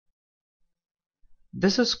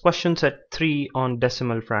This is question set 3 on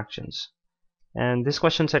decimal fractions, and this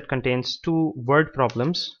question set contains two word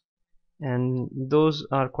problems, and those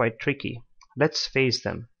are quite tricky. Let's face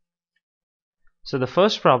them. So the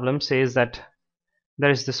first problem says that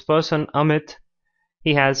there is this person Amit.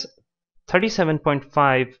 He has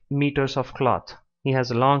 37.5 meters of cloth. He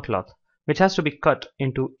has a long cloth which has to be cut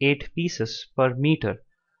into 8 pieces per meter.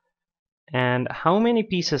 And how many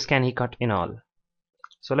pieces can he cut in all?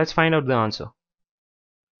 So let's find out the answer.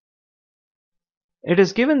 It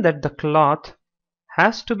is given that the cloth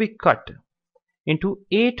has to be cut into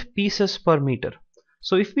 8 pieces per meter.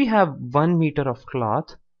 So if we have 1 meter of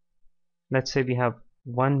cloth, let's say we have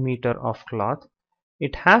 1 meter of cloth,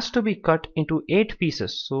 it has to be cut into 8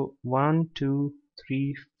 pieces. So 1, 2,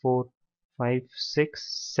 3, 4, 5,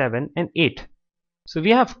 6, 7 and 8. So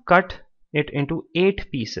we have cut it into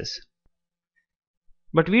 8 pieces.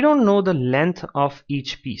 But we don't know the length of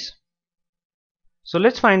each piece. So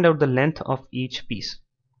let's find out the length of each piece.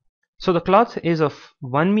 So the cloth is of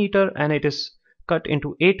 1 meter and it is cut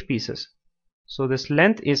into 8 pieces. So this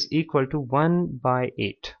length is equal to 1 by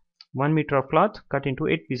 8. 1 meter of cloth cut into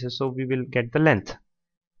 8 pieces. So we will get the length.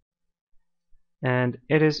 And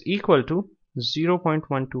it is equal to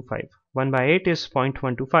 0.125. 1 by 8 is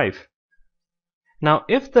 0.125. Now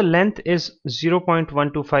if the length is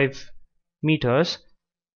 0.125 meters,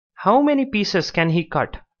 how many pieces can he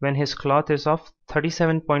cut when his cloth is of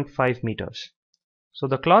 37.5 meters? So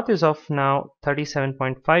the cloth is of now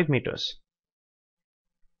 37.5 meters.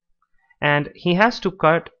 And he has to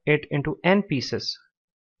cut it into n pieces.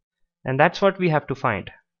 And that's what we have to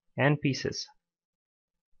find, n pieces.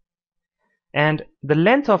 And the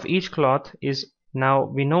length of each cloth is, now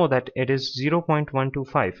we know that it is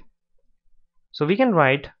 0.125. So we can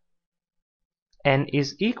write n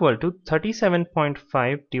is equal to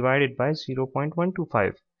 37.5 divided by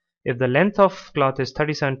 0.125. If the length of cloth is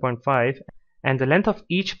 37.5 and the length of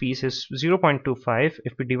each piece is 0.25,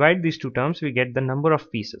 if we divide these two terms, we get the number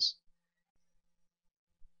of pieces.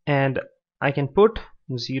 And I can put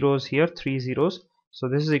zeros here, 3 zeros. So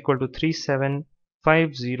this is equal to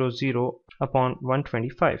 37500 upon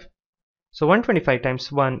 125. So 125 times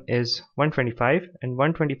 1 is 125 and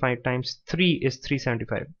 125 times 3 is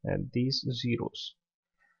 375, and these zeros.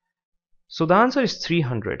 So the answer is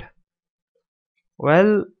 300.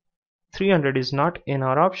 Well, 300 is not in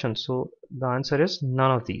our option, so the answer is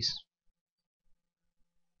none of these.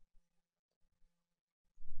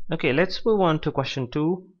 Okay, let's move on to question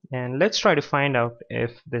 2 and let's try to find out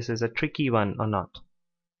if this is a tricky one or not.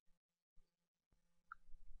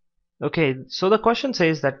 Okay, so the question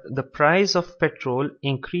says that the price of petrol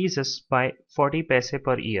increases by 40 paise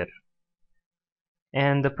per year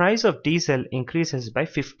and the price of diesel increases by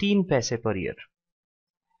 15 paise per year.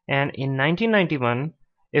 And in 1991,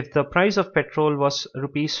 if the price of petrol was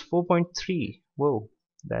rupees 4.3, whoa,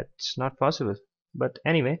 that's not possible. But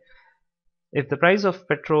anyway, if the price of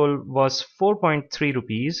petrol was 4.3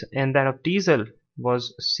 rupees and that of diesel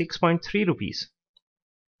was 6.3 rupees,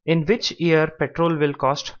 in which year petrol will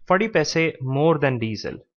cost 40 paise more than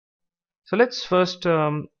diesel? So let's first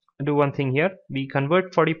do one thing here. We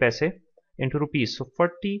convert 40 paise into rupees. So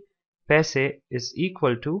 40 paise is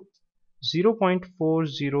equal to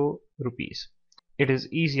 0.40 rupees. It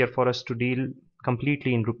is easier for us to deal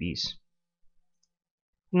completely in rupees.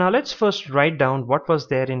 Now let's first write down what was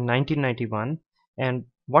there in 1991 and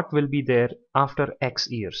what will be there after X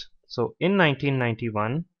years. So in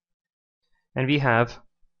 1991, and we have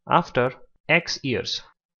after X years.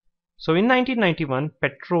 So in 1991,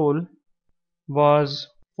 petrol was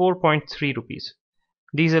 4.3 rupees.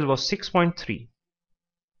 Diesel was 6.3.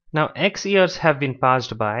 Now X years have been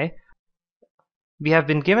passed by. We have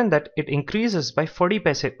been given that it increases by 40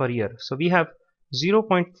 paise per year. So we have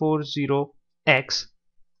 0.40x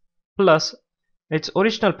plus its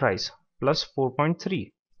original price plus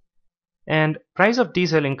 4.3. And price of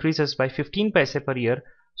diesel increases by 15 paise per year.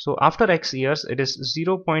 So after X years, it is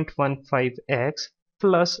 0.15x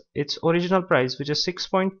plus its original price, which is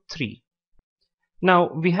 6.3.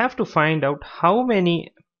 Now we have to find out how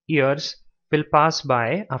many years will pass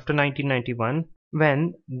by after 1991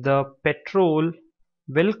 when the petrol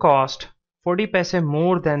will cost 40 paise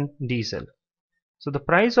more than diesel. So the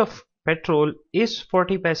price of petrol is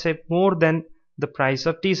 40 paise more than the price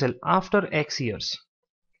of diesel after X years.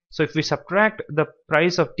 So if we subtract the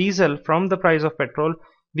price of diesel from the price of petrol,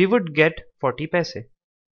 we would get 40 paise.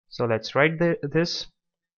 So let's write this.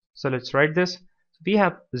 So let's write this. We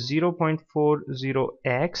have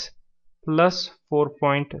 0.40x plus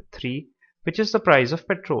 4.3, which is the price of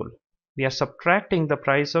petrol. We are subtracting the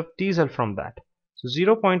price of diesel from that. So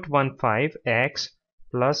 0.15x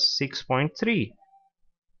plus 6.3.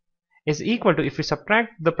 is equal to, if we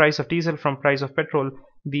subtract the price of diesel from price of petrol,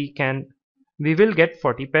 we will get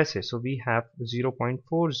 40 paise. So we have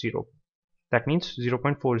 0.40. That means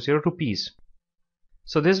 0.40 rupees.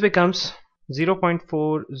 So this becomes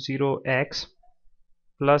 0.40x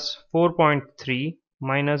plus 4.3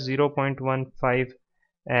 minus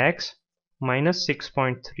 0.15x minus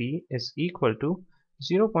 6.3 is equal to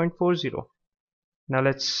 0.40. Now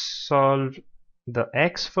let's solve the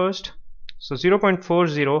x first. So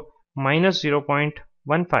 0.40 minus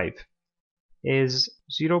 0.15 is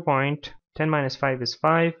 0.10 minus 5 is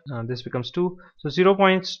 5. This becomes 2. So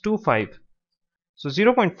 0.25. So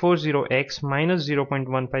 0.40x minus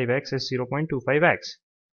 0.15x is 0.25x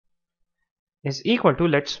is equal to,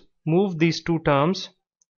 let's move these two terms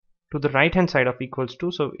to the right hand side of equals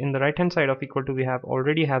to. So in the right hand side of equal to, we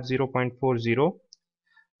already have 0.40.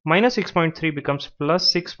 Minus 6.3 becomes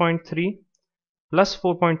plus 6.3, plus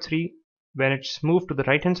 4.3 when it's moved to the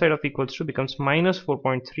right hand side of equals to becomes minus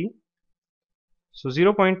 4.3. So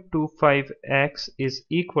 0.25x is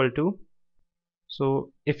equal to,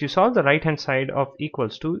 so if you solve the right hand side of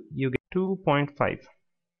equals to, you get 2.5.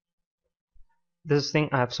 This thing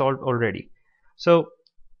I have solved already. So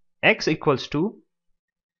x equals to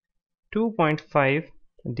 2.5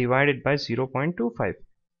 divided by 0.25.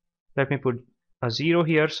 Let me put a 0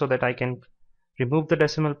 here so that I can remove the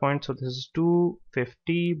decimal point. So this is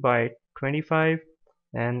 250 by 25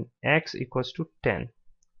 and x equals to 10.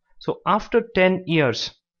 So after 10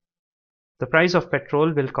 years, the price of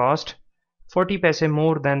petrol will cost 40 paise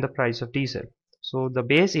more than the price of diesel. So the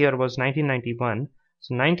base year was 1991.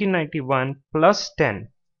 So 1991 plus 10,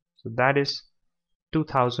 so that is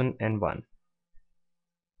 2001.